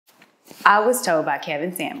I was told by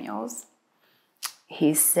Kevin Samuels,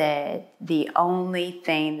 he said the only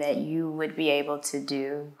thing that you would be able to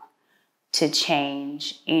do to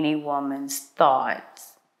change any woman's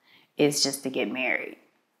thoughts is just to get married.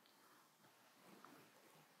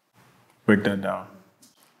 Break that down.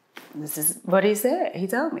 This is what he said. He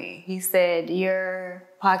told me. He said, you're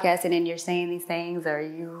podcasting and you're saying these things, or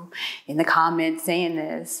you in the comments saying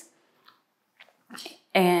this.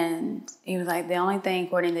 And he was like, the only thing,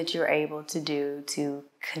 Courtney, that you're able to do to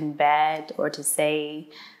combat or to say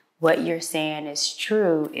what you're saying is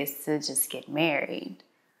true is to just get married.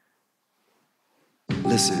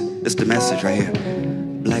 Listen, it's the message right here.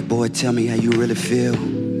 Black boy, tell me how you really feel.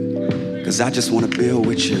 Cause I just wanna build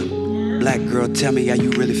with you. Black girl, tell me how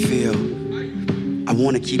you really feel. I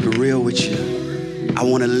wanna keep it real with you. I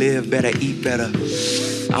wanna live better, eat better.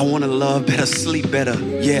 I wanna love better, sleep better.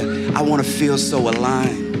 Yeah, I wanna feel so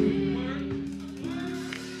aligned.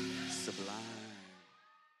 Sublime.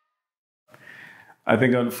 I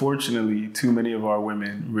think, unfortunately, too many of our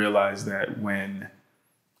women realize that when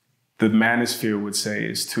the manosphere would say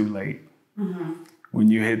it's too late, when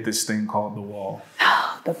you hit this thing called the wall.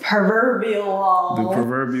 The proverbial wall. The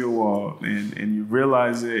proverbial wall. And you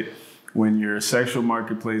realize it when your sexual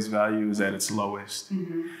marketplace value is at its lowest.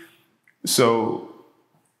 So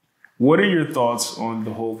what are your thoughts on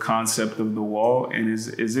the whole concept of the wall? And is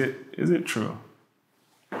it true?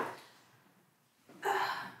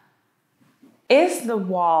 Is the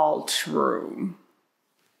wall true?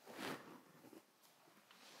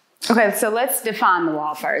 Okay, so let's define the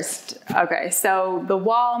wall first. Okay, so the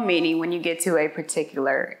wall meaning when you get to a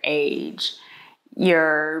particular age,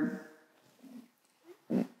 the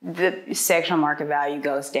sexual market value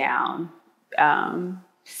goes down.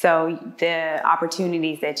 So the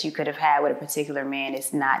opportunities that you could have had with a particular man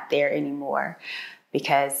is not there anymore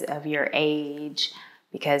because of your age,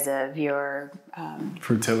 because of your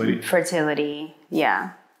fertility,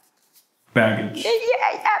 yeah. Baggage.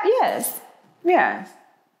 Yes.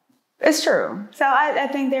 It's true. So I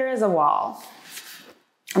think there is a wall.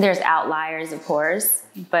 There's outliers, of course,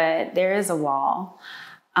 but there is a wall.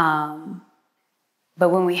 But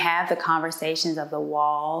when we have the conversations of the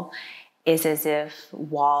wall, it's as if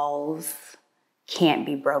walls can't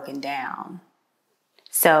be broken down.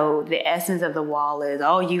 So the essence of the wall is,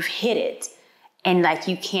 oh, you've hit it, and like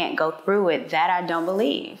you can't go through it. That I don't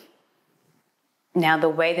believe. Now, the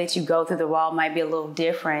way that you go through the wall might be a little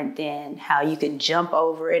different than how you could jump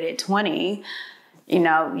over it at 20. You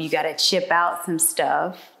know, you got to chip out some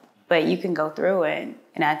stuff, but you can go through it.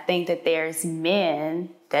 And I think that there's men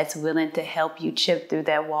that's willing to help you chip through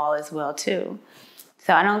that wall as well, too.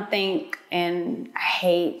 So I don't think, and I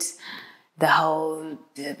hate the whole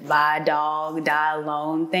buy a dog, die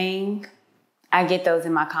alone thing. I get those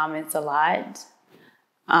in my comments a lot.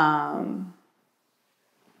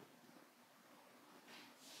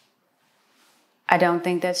 I don't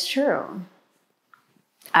think that's true.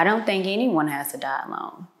 I don't think anyone has to die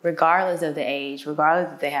alone, regardless of the age,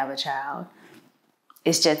 regardless if they have a child.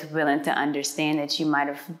 It's just willing to understand that you might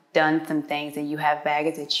have done some things and you have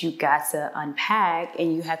baggage that you got to unpack,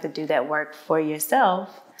 and you have to do that work for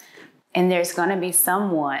yourself. And there's going to be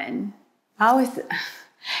someone,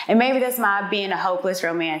 and maybe that's my being a hopeless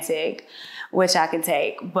romantic, which I can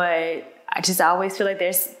take, but I just always feel like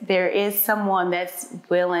there is someone that's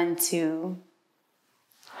willing to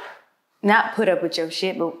not put up with your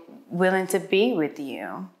shit, but willing to be with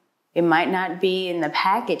you. It might not be in the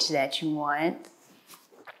package that you want,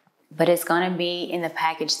 but it's going to be in the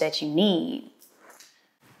package that you need.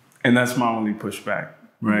 And that's my only pushback,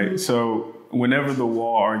 right? So whenever the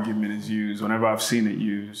wall argument is used, whenever I've seen it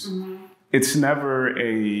used, it's never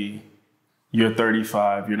you're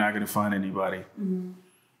 35, you're not going to find anybody.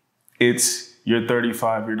 It's you're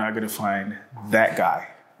 35, you're not going to find that guy.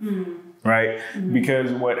 Right?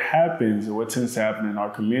 Because what happens, or what tends to happen in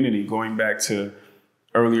our community, going back to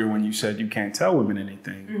earlier when you said you can't tell women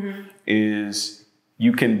anything, is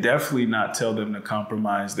you can definitely not tell them to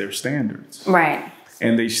compromise their standards. Right.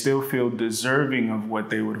 And they still feel deserving of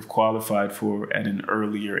what they would have qualified for at an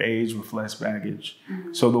earlier age with less baggage.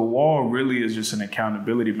 So the wall really is just an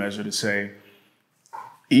accountability measure to say,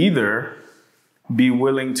 either be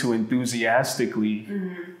willing to enthusiastically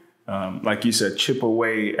like you said, chip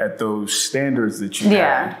away at those standards that you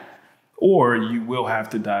had, or you will have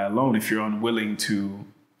to die alone if you're unwilling to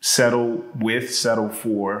settle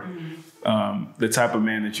for the type of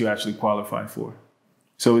man that you actually qualify for.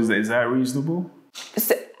 So is that reasonable?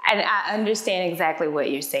 So, and I understand exactly what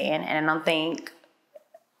you're saying, and I don't think,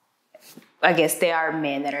 I guess there are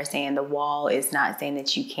men that are saying the wall is not saying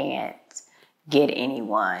that you can't get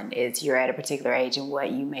anyone. It's you're at a particular age and what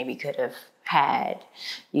you maybe could have had,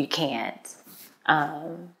 you can't.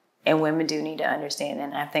 And women do need to understand that.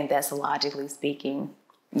 And I think that's logically speaking,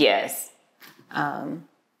 yes.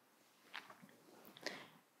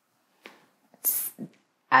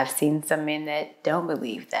 I've seen some men that don't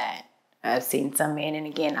believe that. I've seen some men, and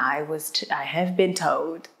again, I have been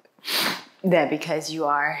told that because you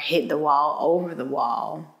are hit the wall over the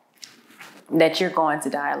wall, that you're going to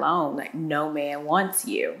die alone. Like, no man wants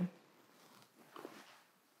you.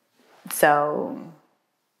 So,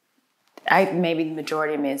 maybe the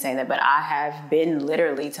majority of men saying that, but I have been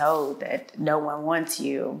literally told that no one wants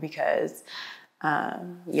you because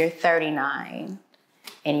you're 39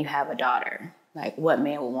 and you have a daughter. Like, what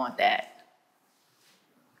man would want that?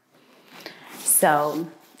 So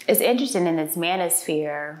it's interesting in this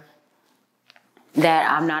manosphere that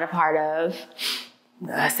I'm not a part of.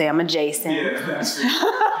 I say I'm adjacent. Yeah, that's it.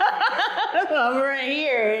 I'm right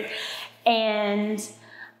here. And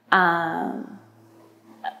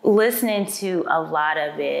listening to a lot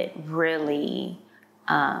of it really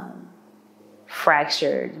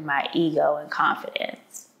fractured my ego and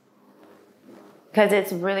confidence. Because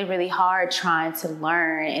it's really, really hard trying to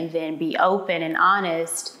learn and then be open and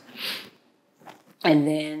honest. And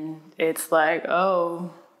then it's like,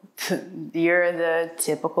 oh, you're the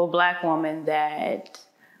typical Black woman that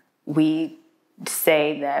we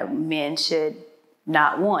say that men should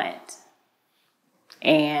not want.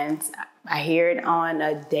 And I hear it on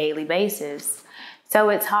a daily basis. So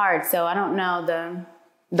it's hard. So I don't know.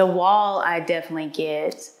 The wall I definitely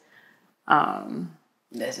get.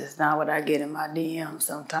 This is not what I get in my DMs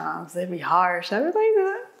sometimes. They be harsh. I be like,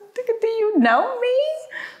 do you know me?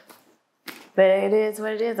 But it is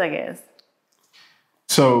what it is, I guess.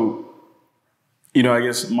 So, I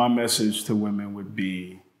guess my message to women would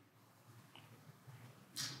be,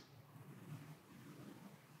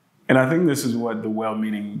 and I think this is what the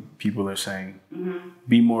well-meaning people are saying,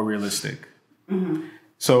 be more realistic. Mm-hmm.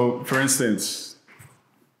 So, for instance,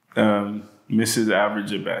 Mrs.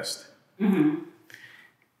 Average at Best,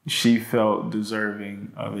 she felt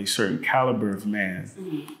deserving of a certain caliber of man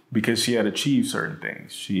because she had achieved certain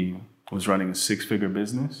things. She was running a 6-figure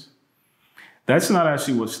business. That's not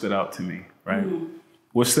actually what stood out to me, right?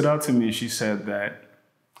 What stood out to me, she said that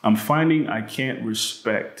I'm finding I can't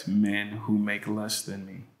respect men who make less than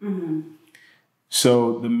me.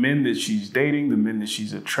 So the men that she's dating, the men that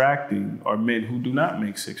she's attracting are men who do not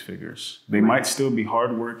make 6 figures. They might still be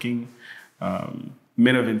hardworking,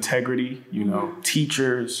 men of integrity,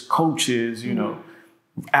 teachers, coaches,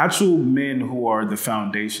 actual men who are the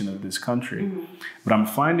foundation of this country. But I'm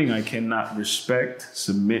finding I cannot respect,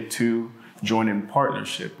 submit to, join in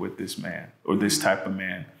partnership with this man or this type of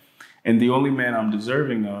man. And the only man I'm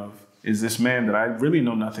deserving of is this man that I really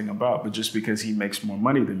know nothing about, but just because he makes more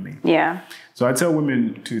money than me. Yeah. So I tell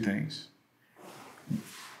women 2 things.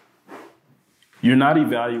 You're not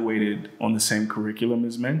evaluated on the same curriculum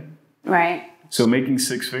as men. Right. So making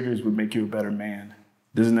 6 figures would make you a better man.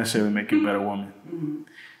 Doesn't necessarily make you a better woman.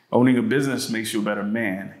 Owning a business makes you a better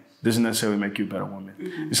man. Doesn't necessarily make you a better woman.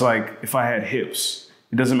 It's like if I had hips,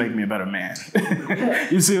 it doesn't make me a better man.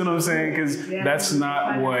 You see what I'm saying? Because that's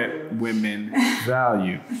not what women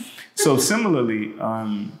value. So similarly,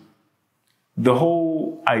 the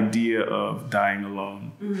whole idea of dying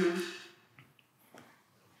alone,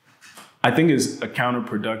 I think is a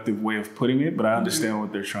counterproductive way of putting it, but I understand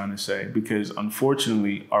what they're trying to say because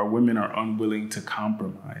unfortunately, our women are unwilling to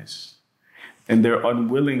compromise. And they're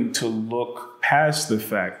unwilling to look past the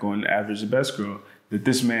fact, going to Average the Best Girl, that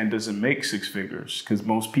this man doesn't make 6 figures because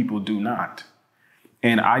most people do not.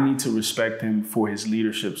 And I need to respect him for his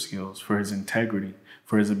leadership skills, for his integrity,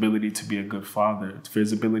 for his ability to be a good father, for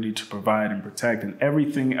his ability to provide and protect, and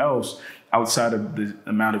everything else outside of the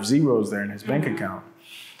amount of zeros there in his bank account.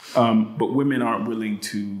 But women aren't willing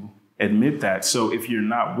to admit that. So if you're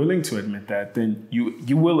not willing to admit that, then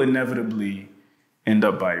you will inevitably end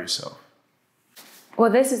up by yourself. Well,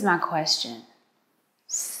 this is my question.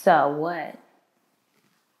 So what?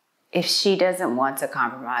 If she doesn't want to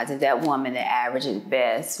compromise, if that woman that Average at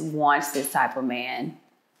Best wants this type of man,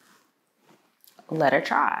 let her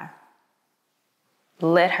try.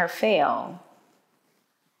 Let her fail.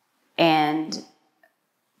 And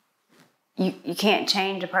you can't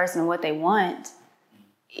change a person what they want,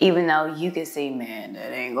 even though you can see, man,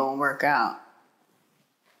 that ain't gonna work out.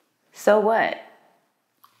 So what?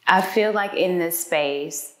 I feel like in this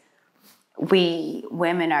space, we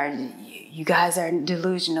women are, you guys are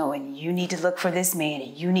delusional and you need to look for this man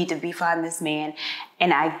and you need to find this man.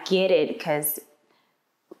 And I get it because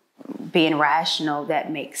being rational,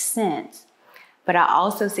 that makes sense. But I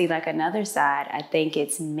also see like another side. I think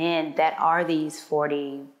it's men that are these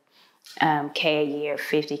 40K a year,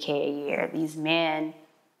 50K a year. These men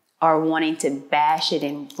are wanting to bash it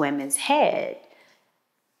in women's head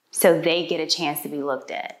so they get a chance to be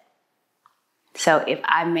looked at. So if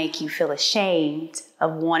I make you feel ashamed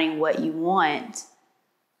of wanting what you want,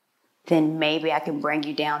 then maybe I can bring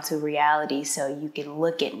you down to reality so you can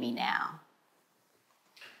look at me now.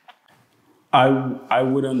 I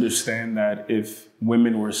would understand that if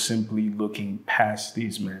women were simply looking past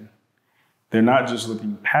these men. They're not just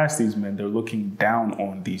looking past these men, they're looking down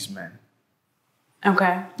on these men.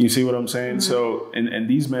 Okay. You see what I'm saying? Mm-hmm. So, and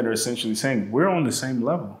these men are essentially saying, we're on the same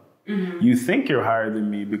level. Mm-hmm. You think you're higher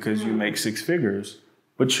than me because you make 6 figures,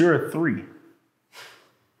 but you're a 3.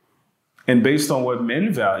 And based on what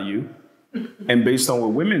men value and based on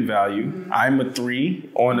what women value, I'm a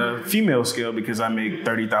 3 on a female scale because I make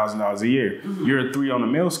 $30,000 a year. You're a 3 on a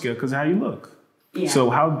male scale because of how you look. Yeah.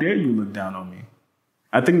 So how dare you look down on me?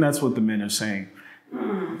 I think that's what the men are saying.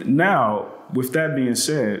 Now, with that being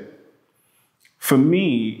said, for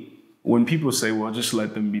me, when people say, well, just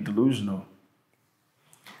let them be delusional,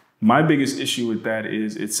 my biggest issue with that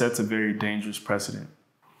is it sets a very dangerous precedent.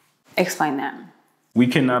 Explain that. We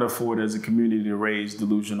cannot afford as a community to raise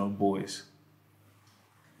delusional boys.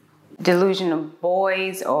 Delusional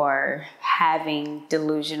boys or having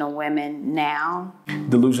delusional women now?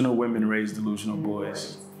 Delusional women raise delusional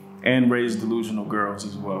boys and raise delusional girls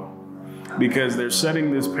as well. Because they're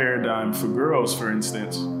setting this paradigm for girls, for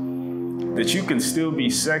instance, that you can still be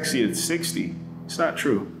sexy at 60. It's not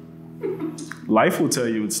true. Life will tell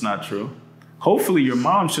you it's not true. Hopefully your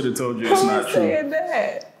mom should have told you it's not true. Who's saying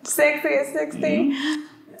that? Sexy at 60? Mm-hmm.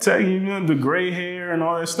 Tell you, the gray hair and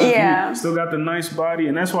all that stuff. Yeah. You still got the nice body.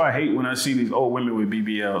 And that's why I hate when I see these old women with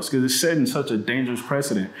BBLs, because it's setting such a dangerous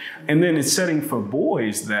precedent. And then it's setting for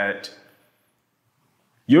boys that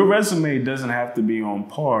your resume doesn't have to be on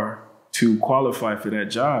par to qualify for that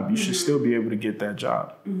job. You should still be able to get that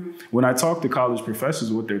job. When I talk to college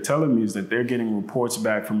professors, what they're telling me is that they're getting reports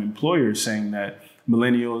back from employers saying that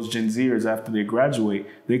millennials, Gen Zers, after they graduate,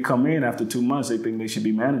 they come in after 2 months, they think they should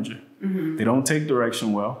be manager. They don't take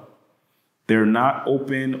direction well. They're not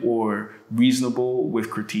open or reasonable with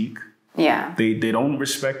critique. Yeah. They don't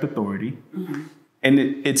respect authority. And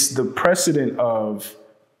it's the precedent of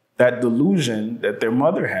that delusion that their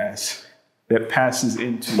mother has that passes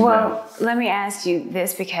into Well, let me ask you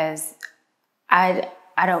this, because I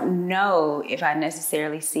don't know if I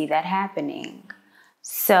necessarily see that happening.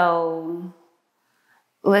 So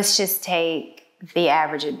let's just take the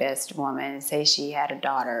average at best woman and say she had a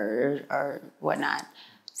daughter or whatnot.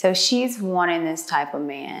 So she's wanting this type of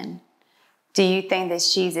man. Do you think that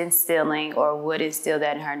she's instilling or would instill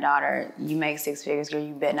that in her daughter? You make 6 figures, girl,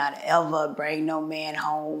 you better not ever bring no man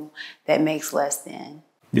home that makes less than.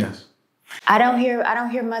 Yes. I don't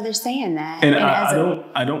hear mothers saying that. And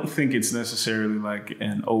I don't think it's necessarily like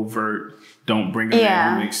an overt, don't bring a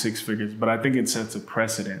man who makes 6 figures, but I think it sets a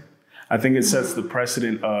precedent. I think it sets the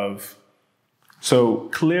precedent of, so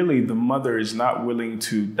clearly the mother is not willing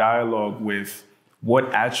to dialogue with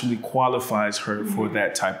what actually qualifies her for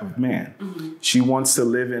that type of man. She wants to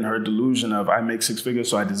live in her delusion of, I make 6 figures,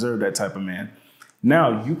 so I deserve that type of man.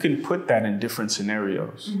 Now, you can put that in different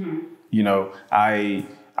scenarios. You know, I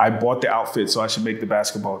bought the outfit, so I should make the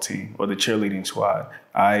basketball team or the cheerleading squad.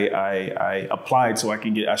 I applied so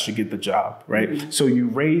I should get the job, right? So you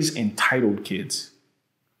raise entitled kids.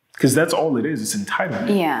 Because that's all it is. It's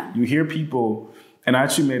entitlement. Yeah. You hear people, and I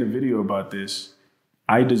actually made a video about this.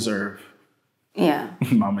 I deserve. Yeah.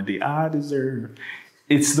 Mama D, I deserve.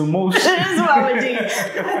 It's the most. It is Mama D.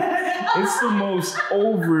 It's the most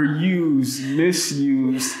overused,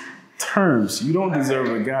 misused terms. You don't deserve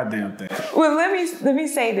a goddamn thing. Well, let me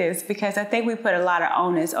say this, because I think we put a lot of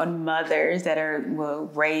onus on mothers that are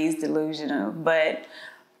raised delusional. But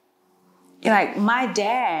like my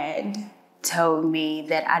dad told me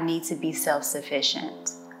that I need to be self-sufficient.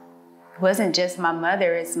 It wasn't just my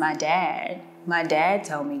mother, it's my dad. My dad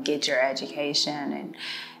told me, get your education, and,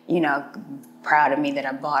 you know, proud of me that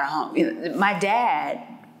I bought a home. My dad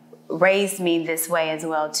raised me this way as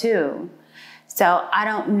well, too. So I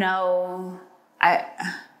don't know, like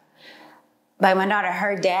my daughter,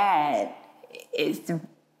 her dad is,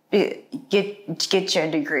 get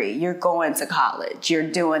your degree. You're going to college. You're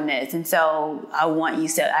doing this. And so I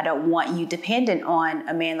don't want you dependent on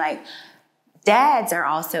a man. Like, dads are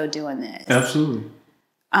also doing this. Absolutely.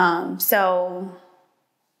 So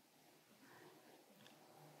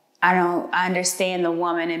I understand the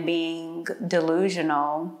woman and being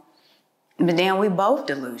delusional, but then we both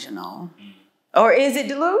delusional. Or is it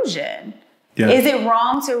delusion? Yeah. Is it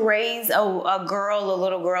wrong to raise a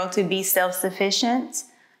little girl to be self-sufficient?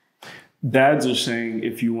 Dads are saying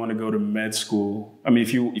if you want to go to med school, I mean,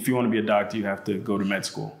 if you want to be a doctor, you have to go to med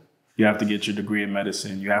school. You have to get your degree in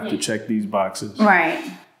medicine. You have to check these boxes. Right.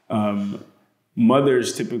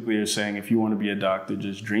 Mothers typically are saying if you want to be a doctor,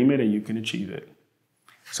 just dream it and you can achieve it.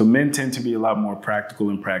 So men tend to be a lot more practical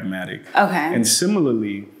and pragmatic. Okay. And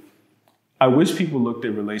similarly, I wish people looked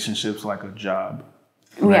at relationships like a job.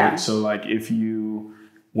 Right? Yeah. So like if you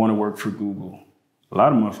want to work for Google, a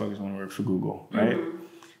lot of motherfuckers want to work for Google, right? Mm-hmm.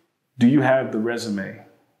 Do you have the resume?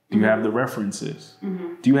 Do you have the references?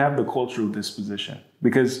 Mm-hmm. Do you have the cultural disposition?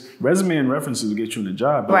 Because resume and references will get you in a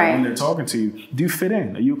job, but when they're talking to you, do you fit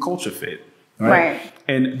in? Are you a culture fit? Right?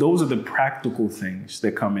 And those are the practical things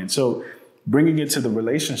that come in. So bringing it to the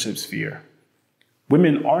relationship sphere,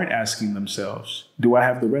 women aren't asking themselves, do I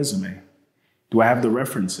have the resume? Do I have the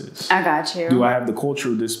references? I got you. Do I have the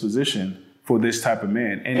cultural disposition for this type of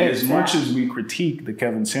man? And as much as we critique the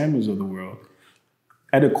Kevin Samuels of the world,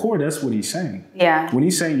 at the core, that's what he's saying. Yeah. When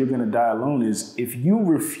he's saying you're going to die alone is if you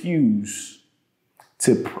refuse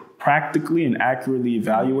to practically and accurately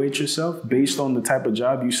evaluate yourself based on the type of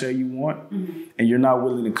job you say you want, and you're not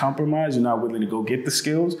willing to compromise, you're not willing to go get the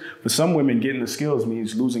skills. For some women, getting the skills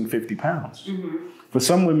means losing 50 pounds. For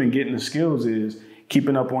some women, getting the skills is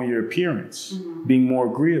keeping up on your appearance, being more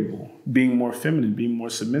agreeable, being more feminine, being more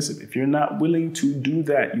submissive. If you're not willing to do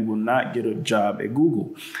that, you will not get a job at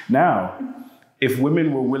Google. Now, if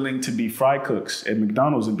women were willing to be fry cooks at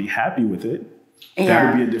McDonald's and be happy with it,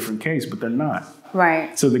 that would be a different case, but they're not.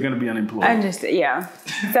 Right. So they're going to be unemployed. Yeah.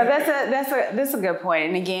 So that's a good point.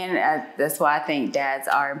 And again, that's why I think dads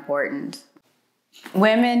are important.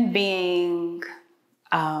 Women being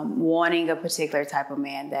wanting a particular type of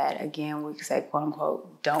man that, again, we could say, quote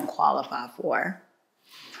unquote, don't qualify for.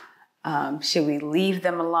 Should we leave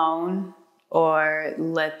them alone or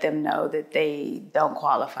let them know that they don't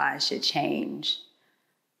qualify and should change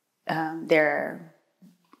their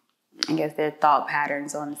thought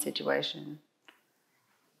patterns on the situation?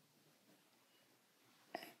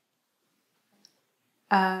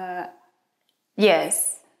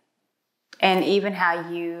 Yes. And even how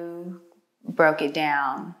you broke it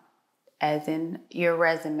down, as in your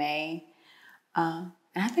resume. And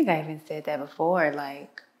I think I even said that before,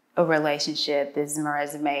 like a relationship, this is my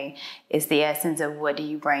resume, is the essence of what do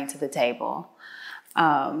you bring to the table.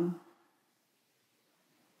 How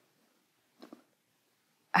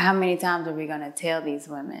many times are we going to tell these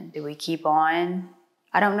women? Do we keep on?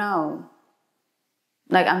 I don't know.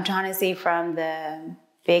 Like, I'm trying to see from the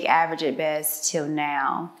big average at best till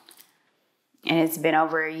now, and it's been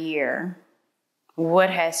over a year. What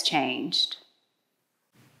has changed?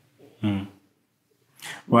 Well,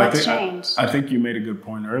 What's changed? I think you made a good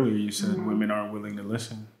point earlier. You said women aren't willing to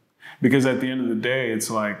listen. Because at the end of the day, it's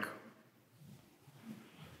like,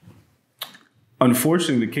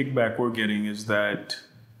 unfortunately, the kickback we're getting is that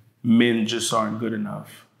men just aren't good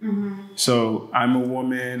enough. So I'm a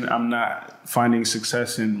woman, I'm not finding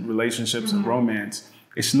success in relationships and romance.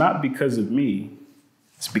 It's not because of me,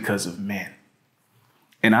 it's because of men.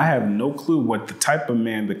 And I have no clue what the type of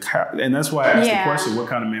man, and that's why I asked the question, what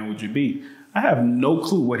kind of man would you be? I have no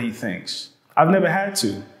clue what he thinks. I've never had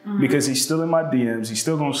to, because he's still in my DMs, he's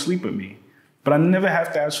still gonna sleep with me. But I never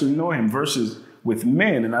have to actually know him, versus with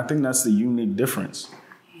men, and I think that's the unique difference.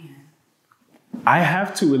 I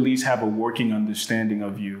have to at least have a working understanding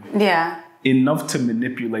of you. Yeah. Enough to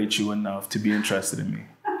manipulate you enough to be interested in me.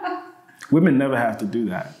 Women never have to do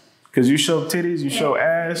that. Because you show titties, you show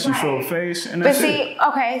ass, you show a face, and that's it.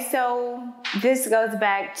 Okay, so this goes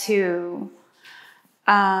back to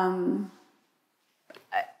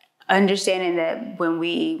understanding that when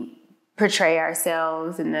we portray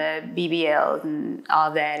ourselves in the BBLs and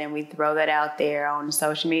all that, and we throw that out there on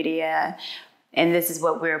social media, and this is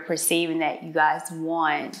what we're perceiving that you guys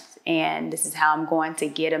want, and this is how I'm going to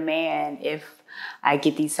get a man if I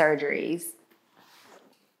get these surgeries.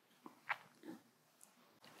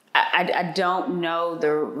 I don't know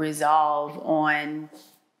the resolve on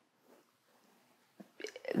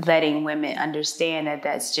letting women understand that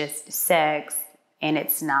that's just sex and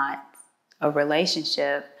it's not a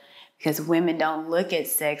relationship, because women don't look at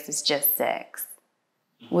sex as just sex.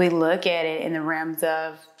 We look at it in the realms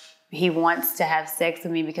of, he wants to have sex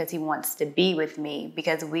with me because he wants to be with me,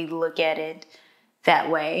 because we look at it that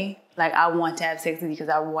way. Like, I want to have sex with you because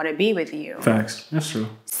I want to be with you. Facts. That's true.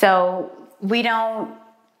 So we don't,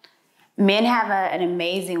 men have an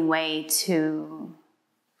amazing way to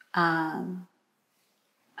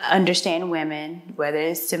understand women, whether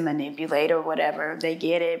it's to manipulate or whatever, they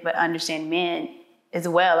get it, but understand men as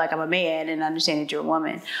well. Like, I'm a man and understand that you're a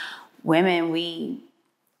woman. women,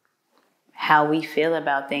 how we feel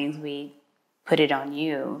about things, we put it on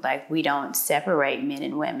you. Like, we don't separate men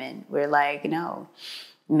and women. We're like, no,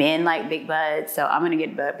 men like big butts, so I'm going to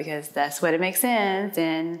get a butt because that's what it makes sense.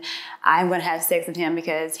 And I'm going to have sex with him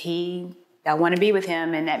because I want to be with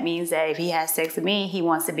him. And that means that if he has sex with me, he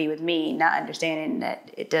wants to be with me, not understanding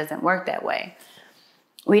that it doesn't work that way.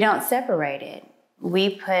 We don't separate it.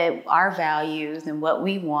 We put our values and what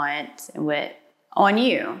we want and on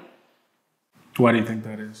you. Why do you think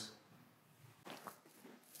that is?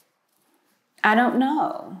 I don't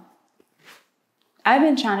know. I've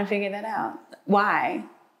been trying to figure that out. Why?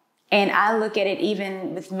 And I look at it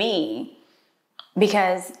even with me,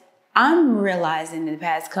 because I'm realizing in the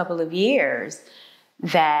past couple of years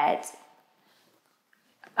that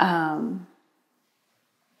a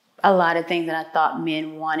lot of things that I thought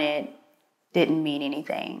men wanted didn't mean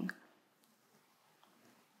anything.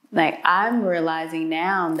 Like, I'm realizing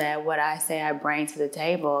now that what I say I bring to the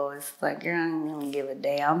table is like, I don't give a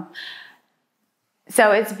damn.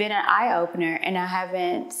 So it's been an eye-opener, and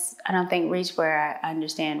I don't think, reached where I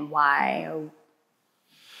understand why. Or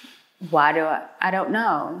why I don't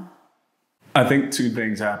know. I think two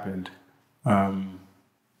things happened. I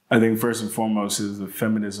think first and foremost is the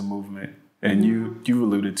feminism movement, and you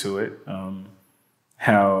alluded to it,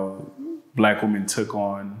 how Black women took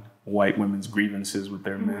on white women's grievances with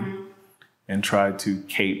their men and tried to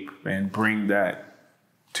cape and bring that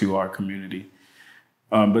to our community.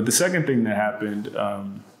 But the second thing that happened,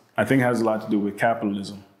 I think, has a lot to do with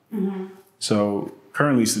capitalism. So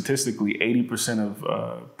currently, statistically, 80%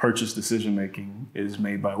 of purchase decision-making is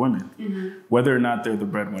made by women, whether or not they're the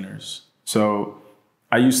breadwinners. So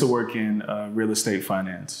I used to work in real estate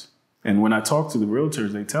finance. And when I talk to the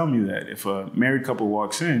realtors, they tell me that if a married couple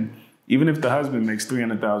walks in, even if the husband makes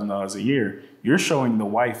 $300,000 a year, you're showing the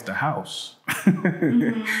wife the house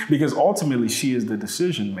because ultimately she is the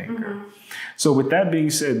decision maker. So with that being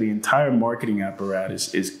said, the entire marketing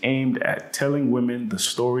apparatus is aimed at telling women the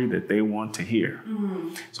story that they want to hear.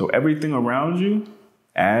 So everything around you,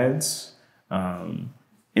 ads,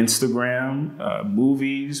 Instagram,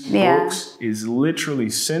 movies, books, is literally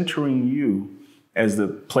centering you as the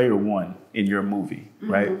player one in your movie,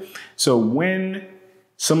 right? So when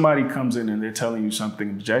somebody comes in and they're telling you something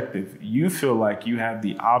objective, you feel like you have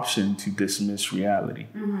the option to dismiss reality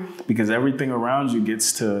because everything around you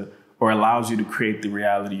gets to, or allows you to create the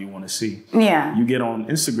reality you want to see. Yeah. You get on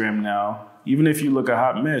Instagram now, even if you look a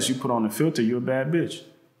hot mess, you put on a filter, you're a bad bitch.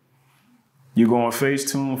 You go on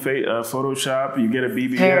Facetune, Photoshop, you get a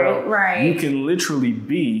BBL. Right. You can literally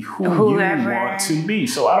be whoever you want to be.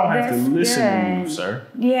 So I don't have to listen to you, sir.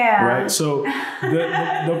 Yeah. Right. So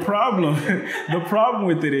the problem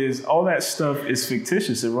with it is all that stuff is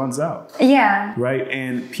fictitious. It runs out. Yeah. Right.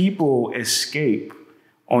 And people escape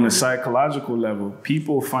on a psychological level.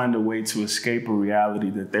 People find a way to escape a reality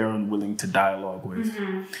that they're unwilling to dialogue with.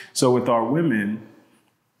 So with our women,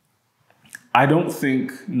 I don't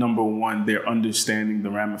think, number one, they're understanding the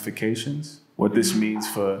ramifications, what this means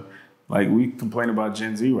for, like, we complain about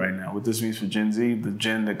Gen Z right now, what this means for Gen Z, the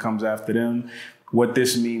gen that comes after them, what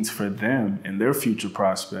this means for them and their future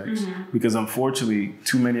prospects. Because unfortunately,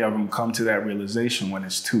 too many of them come to that realization when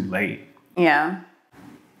it's too late. Yeah.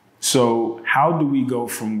 So how do we go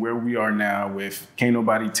from where we are now with can't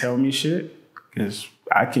nobody tell me shit, because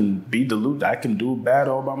I can be deluded, I can do bad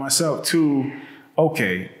all by myself, to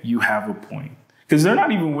okay, you have a point. Because they're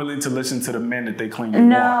not even willing to listen to the men that they claim you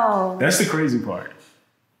want. That's the crazy part.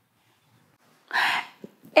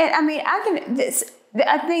 And I mean,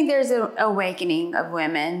 I think there's an awakening of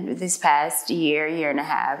women this past year and a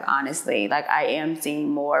half, honestly. Like, I am seeing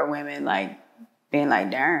more women, like, being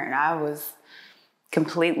like, darn, I was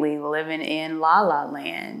completely living in La La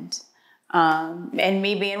Land. And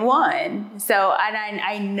me being one. So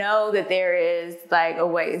I know that there is, like, a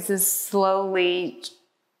way. It's a slowly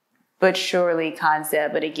but surely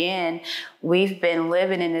concept. But again, we've been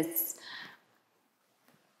living in this.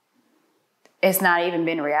 It's not even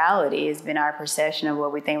been reality. It's been our perception of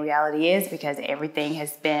what we think reality is, because everything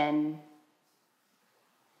has been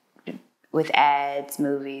with ads,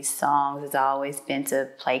 movies, songs. It's always been to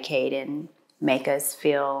placate and make us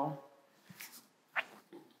feel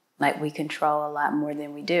like we control a lot more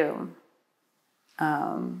than we do.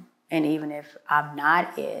 And even if I'm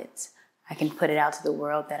not it, I can put it out to the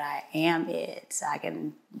world that I am it. I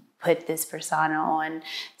can put this persona on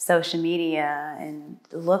social media and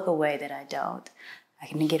look a way that I don't. I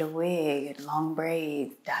can get a wig and long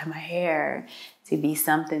braids, dye my hair to be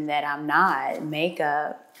something that I'm not,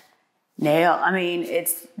 makeup, nail. I mean,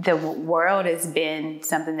 the world has been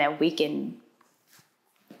something that we can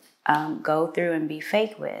go through and be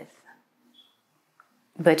fake with.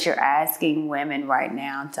 But you're asking women right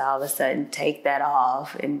now to all of a sudden take that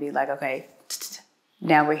off and be like, okay,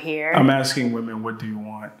 now we're here. I'm asking women, what do you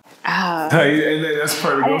want? And that's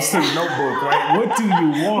part of goes to the notebook, right? What do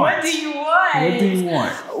you want? What do you want? What do you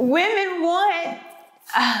want? Women want,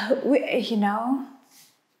 you know,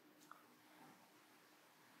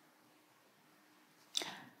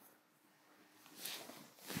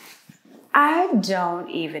 I don't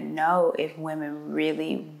even know if women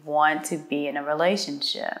really want to be in a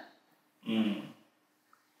relationship.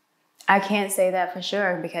 I can't say that for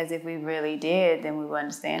sure, because if we really did, then we would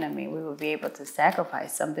understand. I mean, we would be able to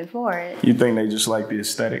sacrifice something for it. You think they just like the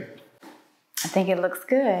aesthetic? I think it looks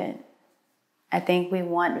good. I think we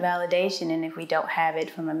want validation, and if we don't have it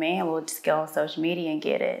from a man, we'll just go on social media and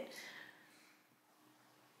get it.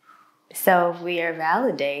 So if we are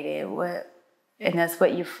validated, and that's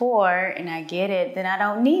what you're for, and I get it, then I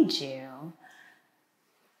don't need you.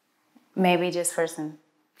 Maybe just for some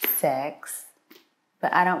sex,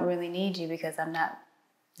 but I don't really need you because I'm not,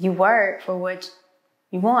 you work for what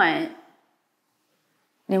you want,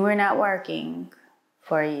 then we're not working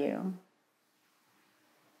for you.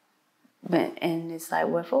 And it's like,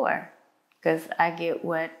 what for? Because I get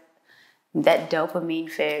what, that dopamine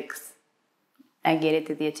fix, I get it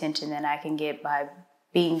through the attention that I can get by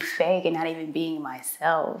being fake and not even being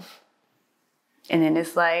myself. And then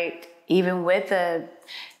it's like, even with the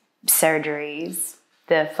surgeries,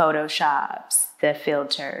 the photoshops, the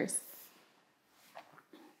filters,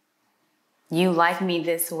 you like me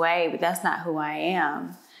this way, but that's not who I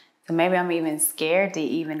am. So maybe I'm even scared to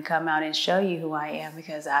even come out and show you who I am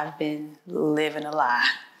because I've been living a lie.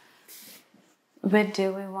 But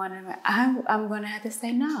do we want to? I'm going to have to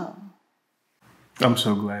say no. I'm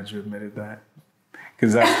so glad you admitted that,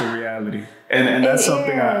 because that's the reality. And that's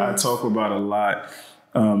something I talk about a lot.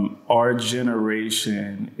 Our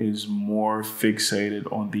generation is more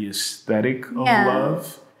fixated on the aesthetic of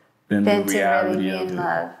love than the reality really be in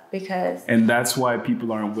love, because, and that's why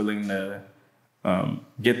people aren't willing to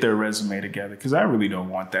get their resume together. Because I really don't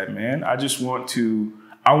want that man. I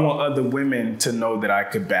want other women to know that I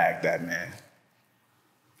could bag that man,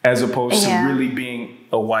 as opposed to really being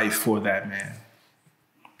a wife for that man.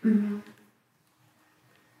 Mm-hmm.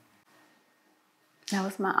 That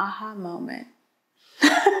was my aha moment.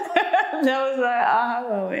 That was my aha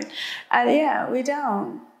moment. We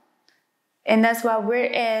don't. And that's why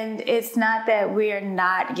and it's not that we're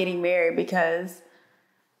not getting married because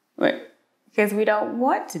we don't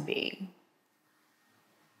want to be.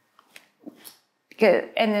 So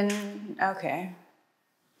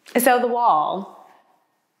the wall.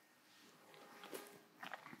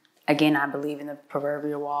 Again, I believe in the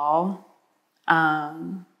proverbial wall.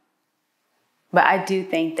 But I do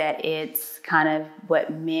think that it's kind of what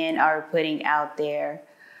men are putting out there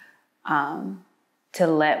to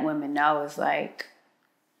let women know is like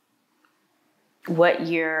what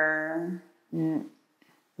you're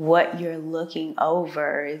looking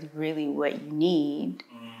over is really what you need.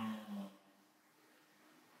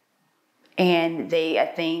 And I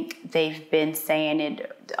think they've been saying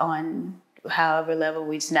it on however level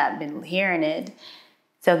we've just not been hearing it.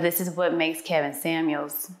 So this is what makes Kevin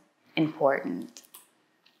Samuels important,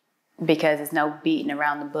 because it's no beating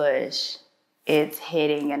around the bush. It's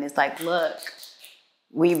hitting, and it's like, look,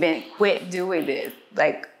 we've been quit doing this,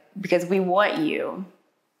 like, because we want you.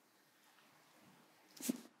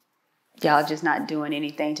 Y'all just not doing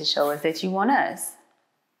anything to show us that you want us.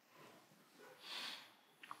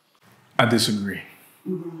 I disagree.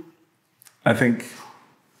 Mm-hmm. I think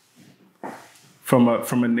from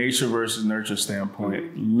a nature versus nurture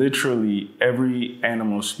standpoint, literally every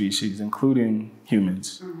animal species, including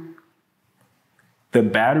humans, the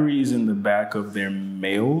batteries in the back of their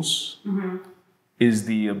males is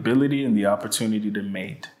the ability and the opportunity to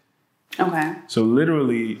mate. Okay. So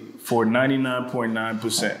literally for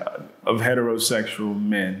 99.9% of heterosexual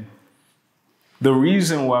men, the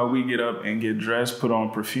reason why we get up and get dressed, put on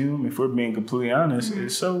perfume, if we're being completely honest,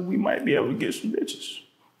 is so we might be able to get some bitches.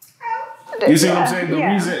 You see what I'm saying? The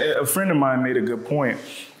reason, a friend of mine made a good point,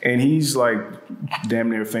 and he's like damn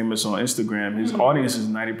near famous on Instagram. His audience is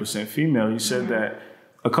 90% female. He said that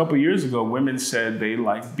a couple years ago, women said they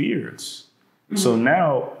like beards. So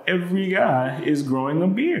now every guy is growing a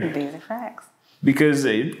beard. These are facts. Because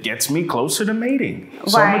it gets me closer to mating.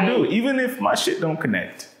 So I'm gonna do it, even if my shit don't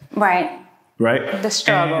connect. Right. Right? The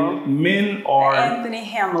struggle. And men are... The Anthony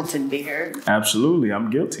Hamilton beard. Absolutely, I'm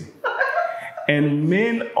guilty. And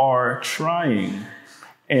men are trying,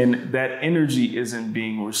 and that energy isn't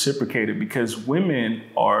being reciprocated because women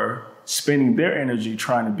are spending their energy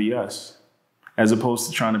trying to be us, as opposed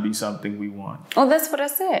to trying to be something we want. Well, that's what I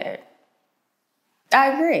said. I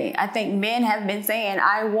agree. I think men have been saying,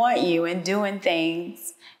 I want you, and doing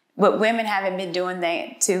things, but women haven't been doing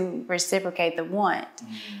that to reciprocate the want.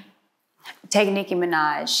 Take Nicki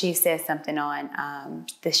Minaj. She said something on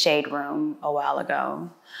the Shade Room a while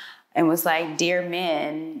ago and was like, dear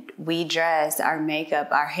men, we dress, our makeup,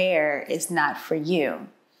 our hair is not for you.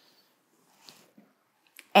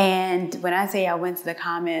 And when I say I went to the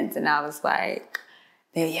comments and I was like,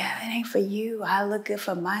 yeah, it ain't for you. I look good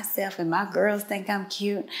for myself and my girls think I'm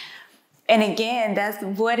cute. And again, that's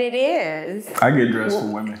what it is. I get dressed for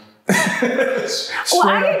women. Well,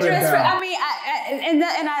 I get dressed for, I mean,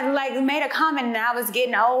 I like made a comment and I was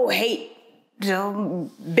getting hate,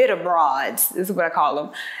 bitter broads is what I call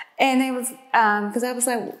them. And it was, because I was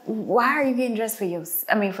like, why are you getting dressed for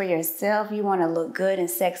for yourself? You want to look good and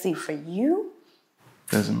sexy for you?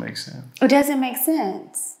 Doesn't make sense. It doesn't make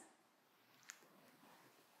sense.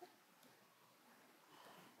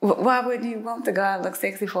 Why would you want to go out and look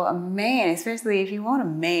sexy for a man, especially if you want a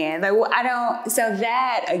man? Like, well, I don't. So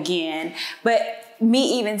that again, but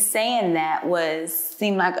me even saying that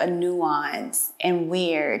seemed like a nuance and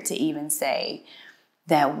weird to even say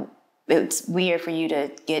that it's weird for you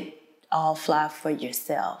to get all fly for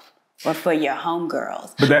yourself or for your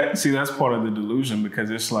homegirls. But that's part of the delusion, because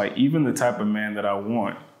it's like even the type of man that I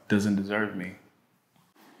want doesn't deserve me.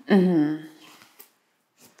 Mm-hmm.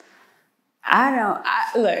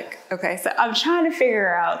 Look, okay, so I'm trying to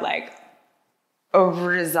figure out like a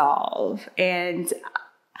resolve. And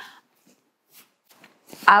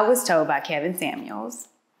I was told by Kevin Samuels,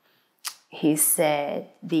 he said,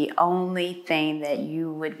 the only thing that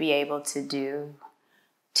you would be able to do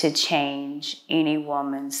to change any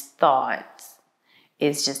woman's thoughts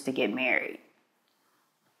is just to get married.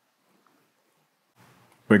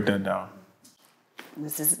 Break that down.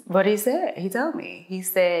 This is what he said. He told me. He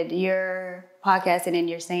said, you're podcasting and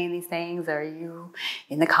you're saying these things, or you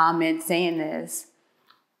in the comments saying this.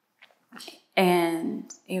 And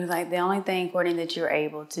he was like, the only thing, Courtney, that you're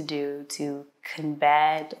able to do to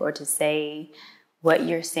combat or to say what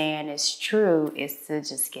you're saying is true is to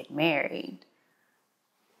just get married.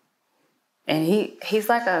 And he's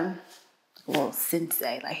like a little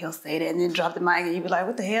sensei. Like, he'll say that and then drop the mic and you'll be like,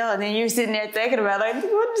 what the hell? And then you're sitting there thinking about, like,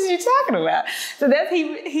 what is he talking about? So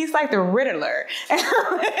he's like the Riddler.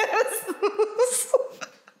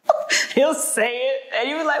 He'll say it and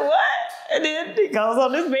you'll be like, what? And then he goes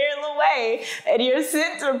on this merry little way and you're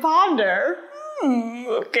sitting to ponder,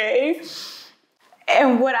 okay.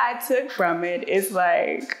 And what I took from it is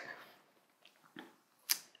like,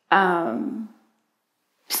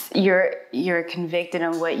 you're convicted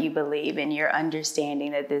on what you believe and you're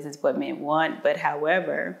understanding that this is what men want. But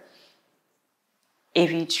however,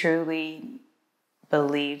 if you truly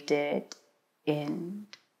believed it then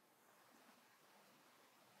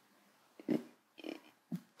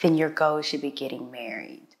your goal should be getting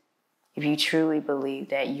married. If you truly believe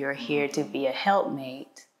that you're here to be a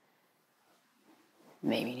helpmate,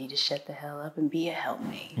 maybe you need to shut the hell up and be a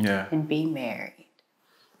helpmate. Yeah. And be married.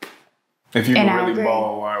 If you really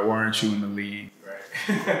ball, why aren't you in the league?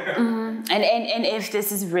 Right. Mm-hmm. And if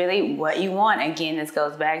this is really what you want, again, this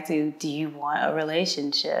goes back to, do you want a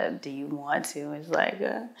relationship? Do you want to? It's like,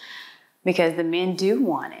 because the men do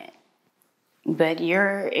want it, but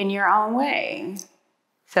you're in your own way.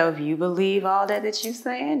 So if you believe all that you're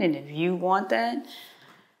saying, and if you want that,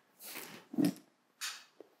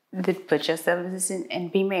 then put yourself in this and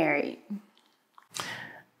be married.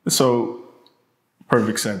 So,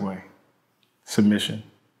 perfect segue. Submission.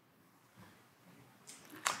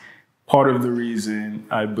 Part of the reason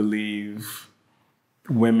I believe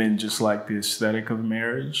women just like the aesthetic of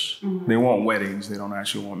marriage, they want weddings, they don't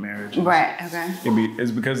actually want marriages. Right, okay.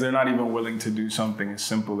 It's because they're not even willing to do something as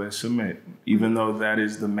simple as submit, even though that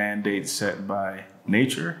is the mandate set by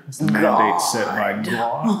nature. It's the mandate set by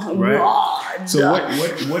God, right? God. So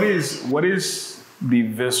what is the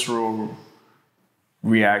visceral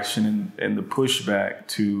reaction and the pushback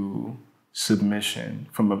to submission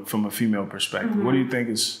from a female perspective? What do you think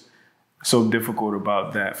is so difficult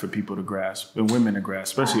about that for people to grasp, and women to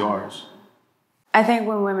grasp, especially ours? I think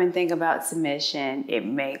when women think about submission, it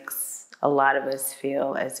makes a lot of us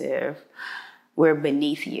feel as if we're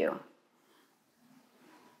beneath you.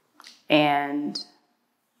 And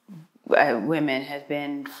women have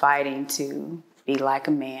been fighting to be like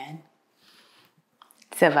a man.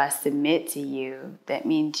 So if I submit to you, that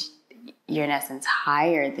means you're in essence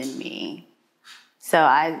higher than me.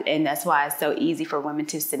 And that's why it's so easy for women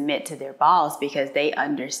to submit to their boss, because they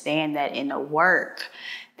understand that in the work,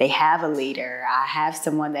 they have a leader. I have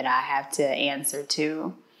someone that I have to answer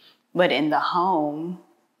to. But in the home,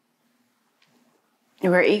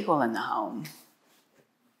 we're equal in the home.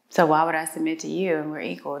 So why would I submit to you and we're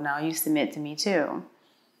equal? No, you submit to me too.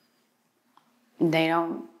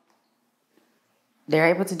 They're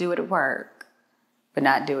able to do it at work, but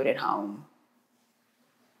not do it at home.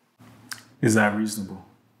 Is that reasonable?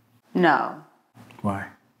 No. Why?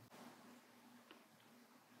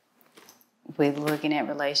 We're looking at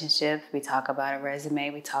relationships. We talk about a resume.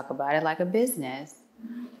 We talk about it like a business.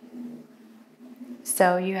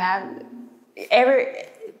 So you have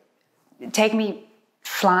take me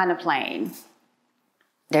flying a plane.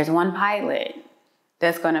 There's one pilot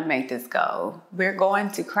that's going to make this go. We're going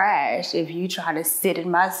to crash if you try to sit in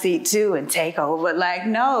my seat too and take over. Like,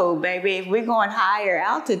 no, baby, if we're going higher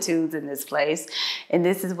altitudes in this place and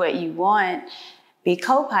this is what you want, be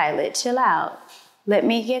co-pilot, chill out. Let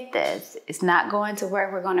me get this. It's not going to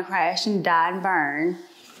work. We're going to crash and die and burn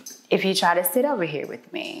if you try to sit over here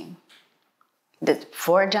with me.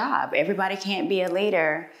 For a job, everybody can't be a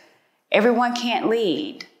leader. Everyone can't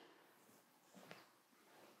lead.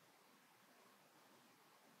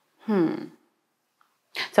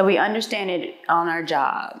 So we understand it on our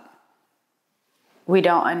job. We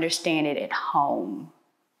don't understand it at home.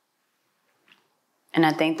 And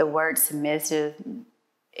I think the word submissive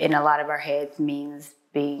in a lot of our heads means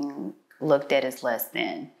being looked at as less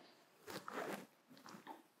than.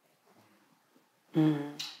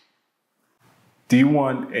 Do you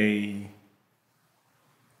want a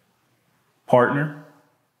partner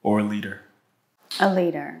or a leader? A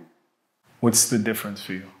leader. What's the difference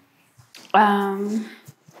for you? When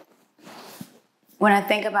I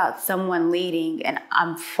think about someone leading and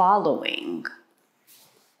I'm following,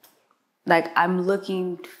 like I'm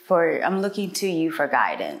looking to you for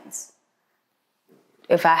guidance.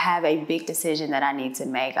 If I have a big decision that I need to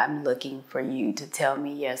make, I'm looking for you to tell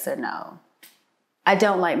me yes or no. I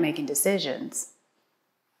don't like making decisions.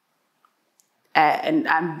 And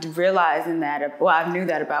I'm realizing that, well, I knew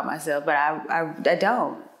that about myself, but I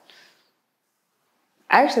don't.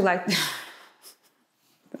 I actually like to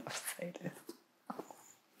say this.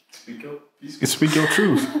 Speak your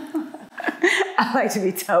truth. I like to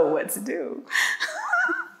be told what to do.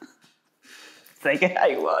 Take it how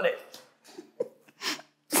you want it.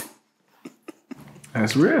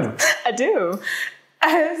 That's real. I do.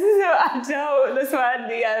 I don't. That's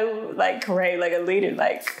why I like create like a leader.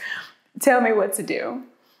 Like, tell me what to do,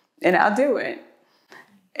 and I'll do it.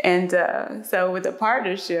 And so with a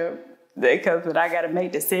partnership, that comes when I got to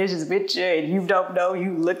make decisions with you, and you don't know.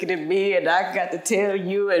 You looking at me, and I got to tell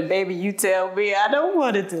you, and maybe you tell me. I don't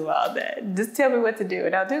want to do all that. Just tell me what to do,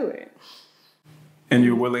 and I'll do it. And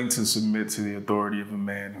you're willing to submit to the authority of a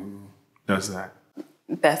man who does that.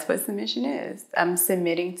 That's what submission is. I'm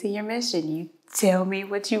submitting to your mission. You tell me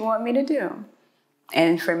what you want me to do.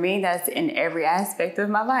 And for me, that's in every aspect of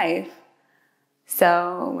my life.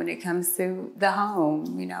 So when it comes to the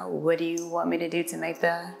home, what do you want me to do to make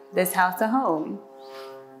this house a home?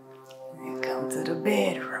 And come to the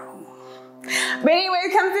bedroom. But anyway,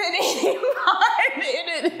 it comes to any part,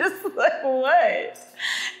 and it is like, what?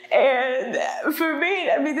 And for me,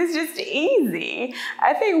 it's just easy.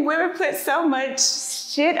 I think women put so much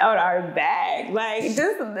shit on our back. Like,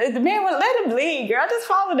 just, the man would let him lead, girl. Just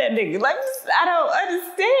follow that nigga. Like, I don't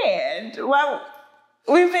understand why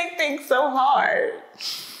we make things so hard.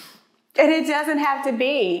 And it doesn't have to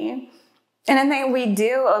be. And I think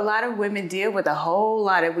a lot of women deal with a whole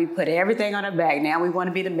lot of, we put everything on our back. Now we want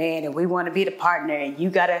to be the man and we want to be the partner. And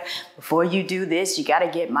before you do this, you got to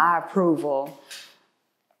get my approval.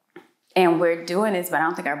 And we're doing this, but I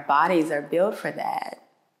don't think our bodies are built for that.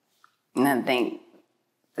 And I think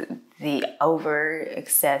the over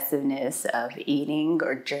excessiveness of eating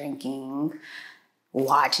or drinking,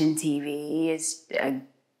 watching TV is a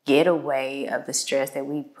getaway of the stress that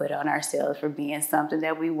we put on ourselves for being something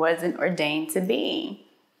that we wasn't ordained to be.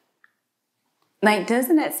 Like,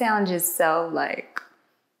 doesn't that sound just so like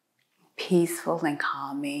peaceful and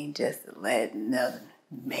calming, just letting the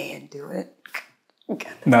man do it?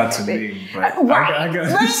 Not to me, but right. I can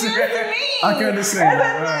understand. I can understand.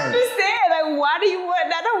 I understand. Like, why do you want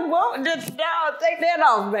that? I don't want just no. Take that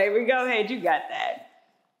off, baby. Go ahead. You got that.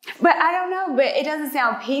 But I don't know. But it doesn't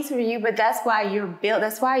sound peaceful to you. But that's why you're built.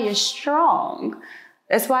 That's why you're strong.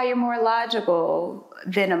 That's why you're more logical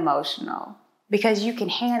than emotional, because you can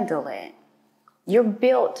handle it. You're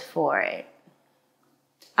built for it.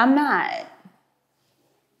 I'm not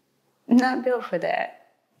built for that.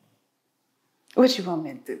 What you want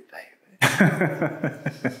me to do, baby?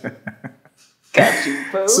 Got you,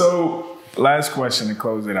 boo. So, last question to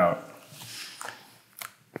close it out.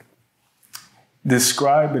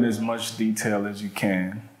 Describe in as much detail as you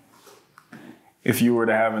can if you were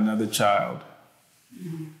to have another child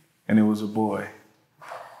and it was a boy,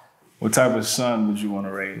 What type of son would you want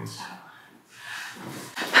to raise?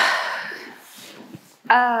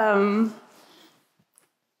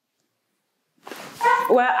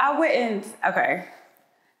 Well, I wouldn't. Okay.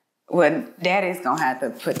 Well, Daddy's gonna have to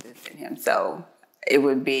put this in him, so it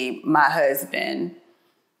would be my husband,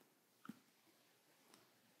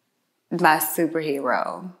 my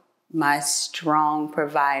superhero, my strong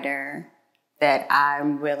provider that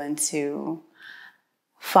I'm willing to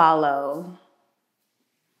follow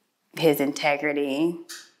his integrity,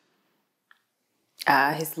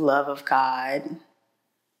 his love of God,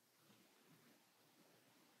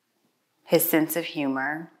 his sense of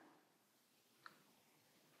humor,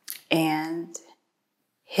 and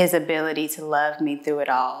his ability to love me through it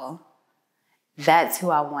all. That's who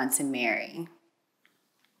I want to marry.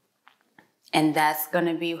 And that's going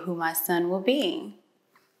to be who my son will be.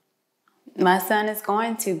 My son is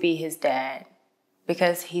going to be his dad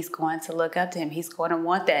because he's going to look up to him. He's going to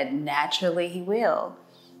want that. Naturally, he will.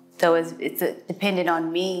 So it's dependent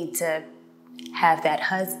on me to have that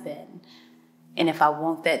husband. And if I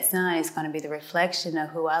want that son, it's going to be the reflection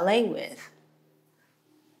of who I lay with.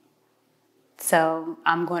 So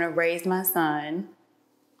I'm going to raise my son.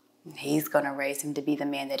 He's going to raise him to be the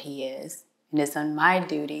man that he is. And it's on my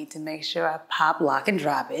duty to make sure I pop, lock, and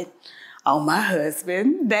drop it on my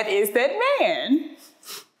husband that is that man.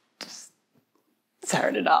 Just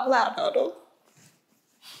turn it all out on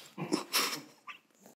him.